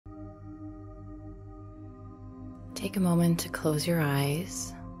Take a moment to close your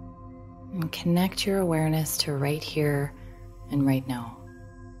eyes and connect your awareness to right here and right now.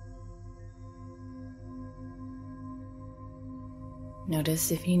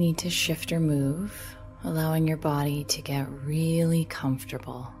 Notice if you need to shift or move, allowing your body to get really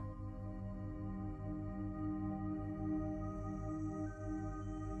comfortable.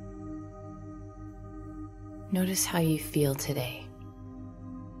 Notice how you feel today.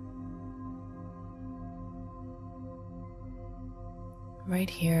 Right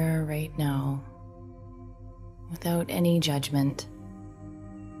here, right now, without any judgment.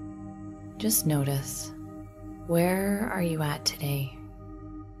 Just notice, where are you at today?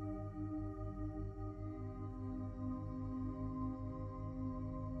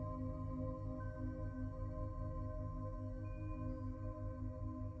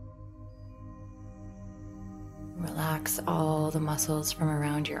 Relax all the muscles from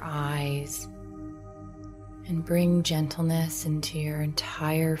around your eyes and bring gentleness into your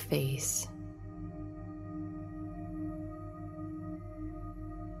entire face.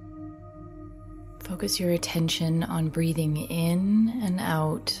 Focus your attention on breathing in and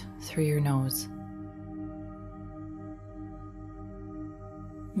out through your nose.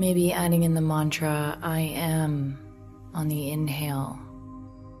 Maybe adding in the mantra, I am, on the inhale,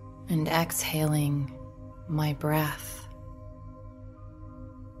 and exhaling, my breath.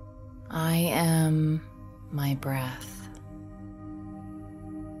 I am my breath.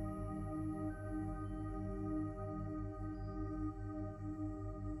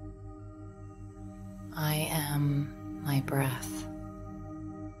 I am my breath.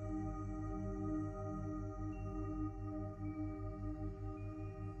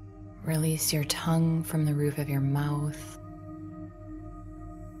 Release your tongue from the roof of your mouth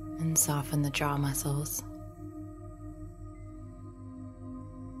and soften the jaw muscles.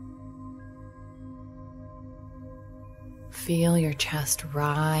 Feel your chest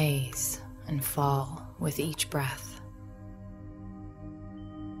rise and fall with each breath.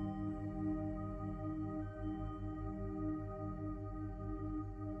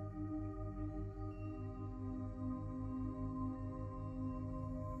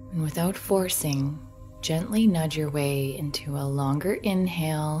 And without forcing, gently nudge your way into a longer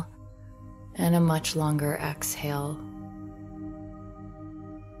inhale and a much longer exhale.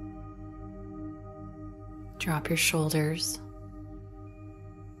 Drop your shoulders.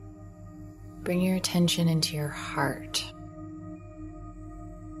 Bring your attention into your heart.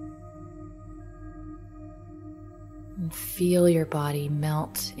 And feel your body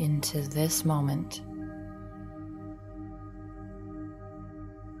melt into this moment.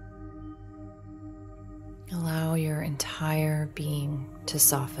 Allow your entire being to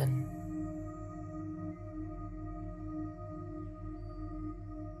soften.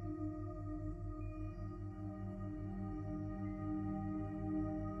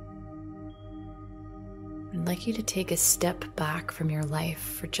 I'd like you to take a step back from your life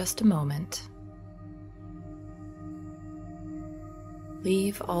for just a moment.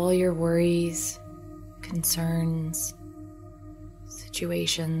 Leave all your worries, concerns,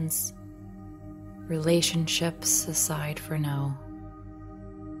 situations, relationships aside for now.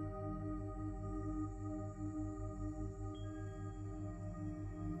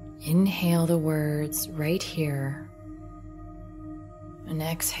 Inhale the words right here and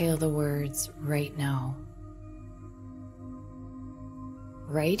exhale the words right now.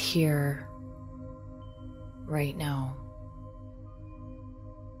 Right here, right now.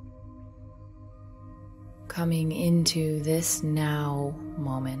 Coming into this now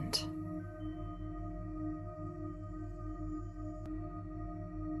moment.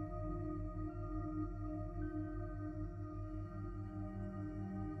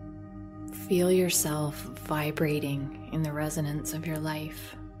 Feel yourself vibrating in the resonance of your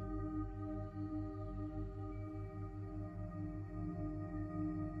life.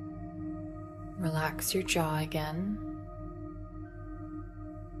 Relax your jaw again.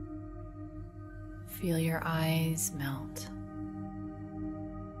 Feel your eyes melt.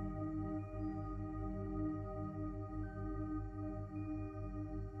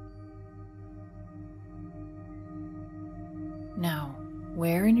 Now,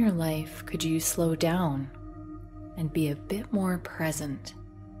 where in your life could you slow down and be a bit more present?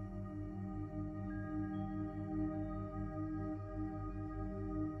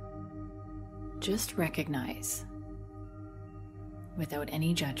 Just recognize, without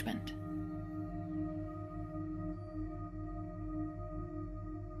any judgment.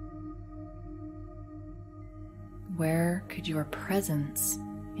 Where could your presence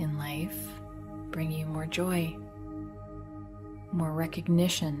in life bring you more joy, more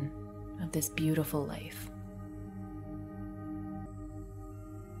recognition of this beautiful life?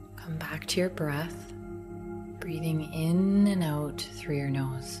 Come back to your breath, breathing in and out through your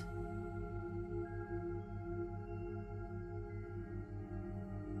nose.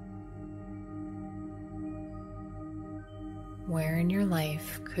 Where in your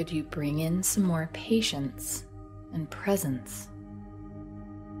life could you bring in some more patience and presence?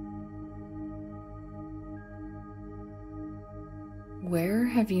 Where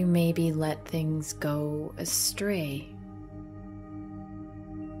have you maybe let things go astray?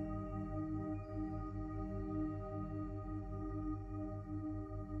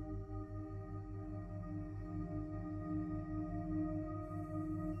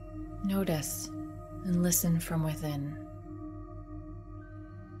 Notice and listen from within.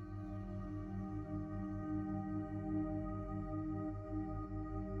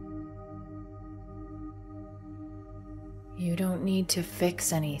 You don't need to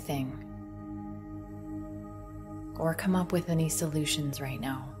fix anything or come up with any solutions right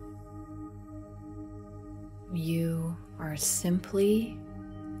now. You are simply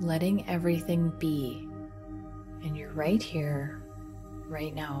letting everything be, and you're right here,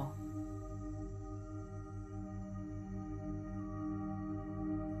 right now.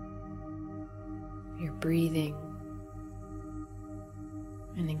 You're breathing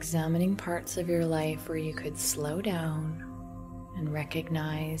and examining parts of your life where you could slow down and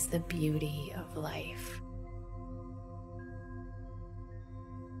recognize the beauty of life.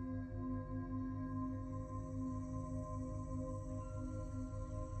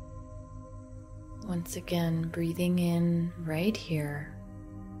 Once again, breathing in right here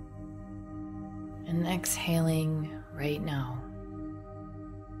and exhaling right now.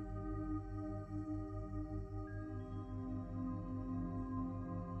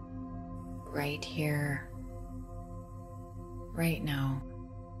 Right here, right now.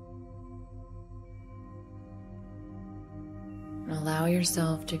 And allow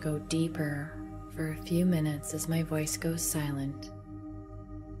yourself to go deeper for a few minutes as my voice goes silent,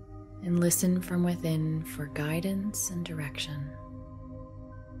 and listen from within for guidance and direction.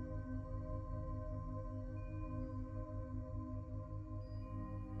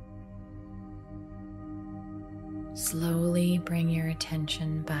 Slowly bring your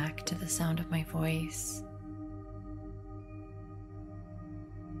attention back to the sound of my voice.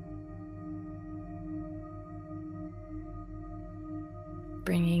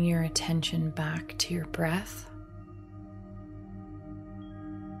 Bringing your attention back to your breath.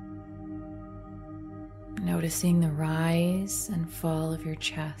 Noticing the rise and fall of your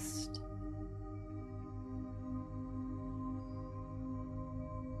chest.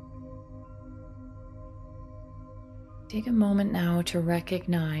 Take a moment now to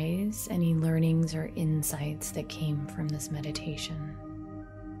recognize any learnings or insights that came from this meditation.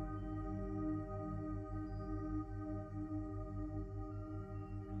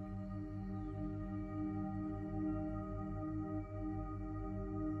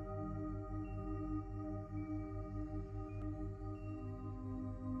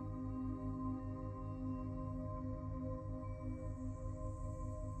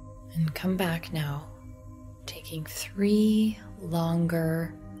 And come back now, taking 3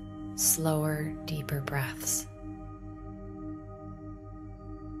 longer, slower, deeper breaths.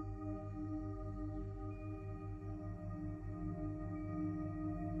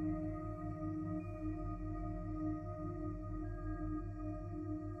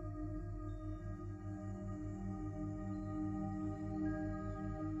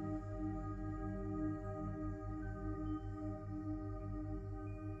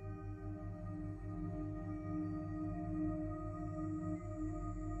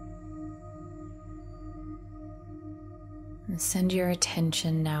 And send your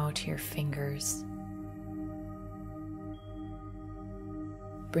attention now to your fingers,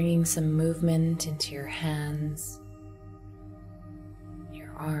 bringing some movement into your hands,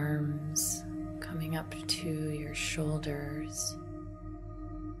 your arms, coming up to your shoulders,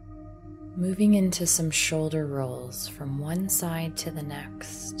 moving into some shoulder rolls from one side to the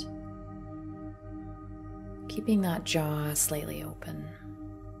next, keeping that jaw slightly open.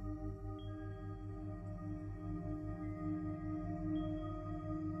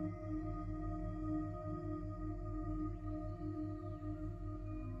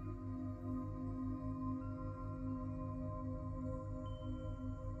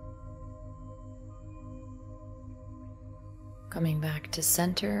 Coming back to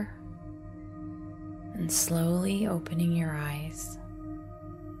center and slowly opening your eyes.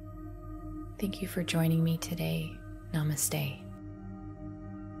 Thank you for joining me today. Namaste.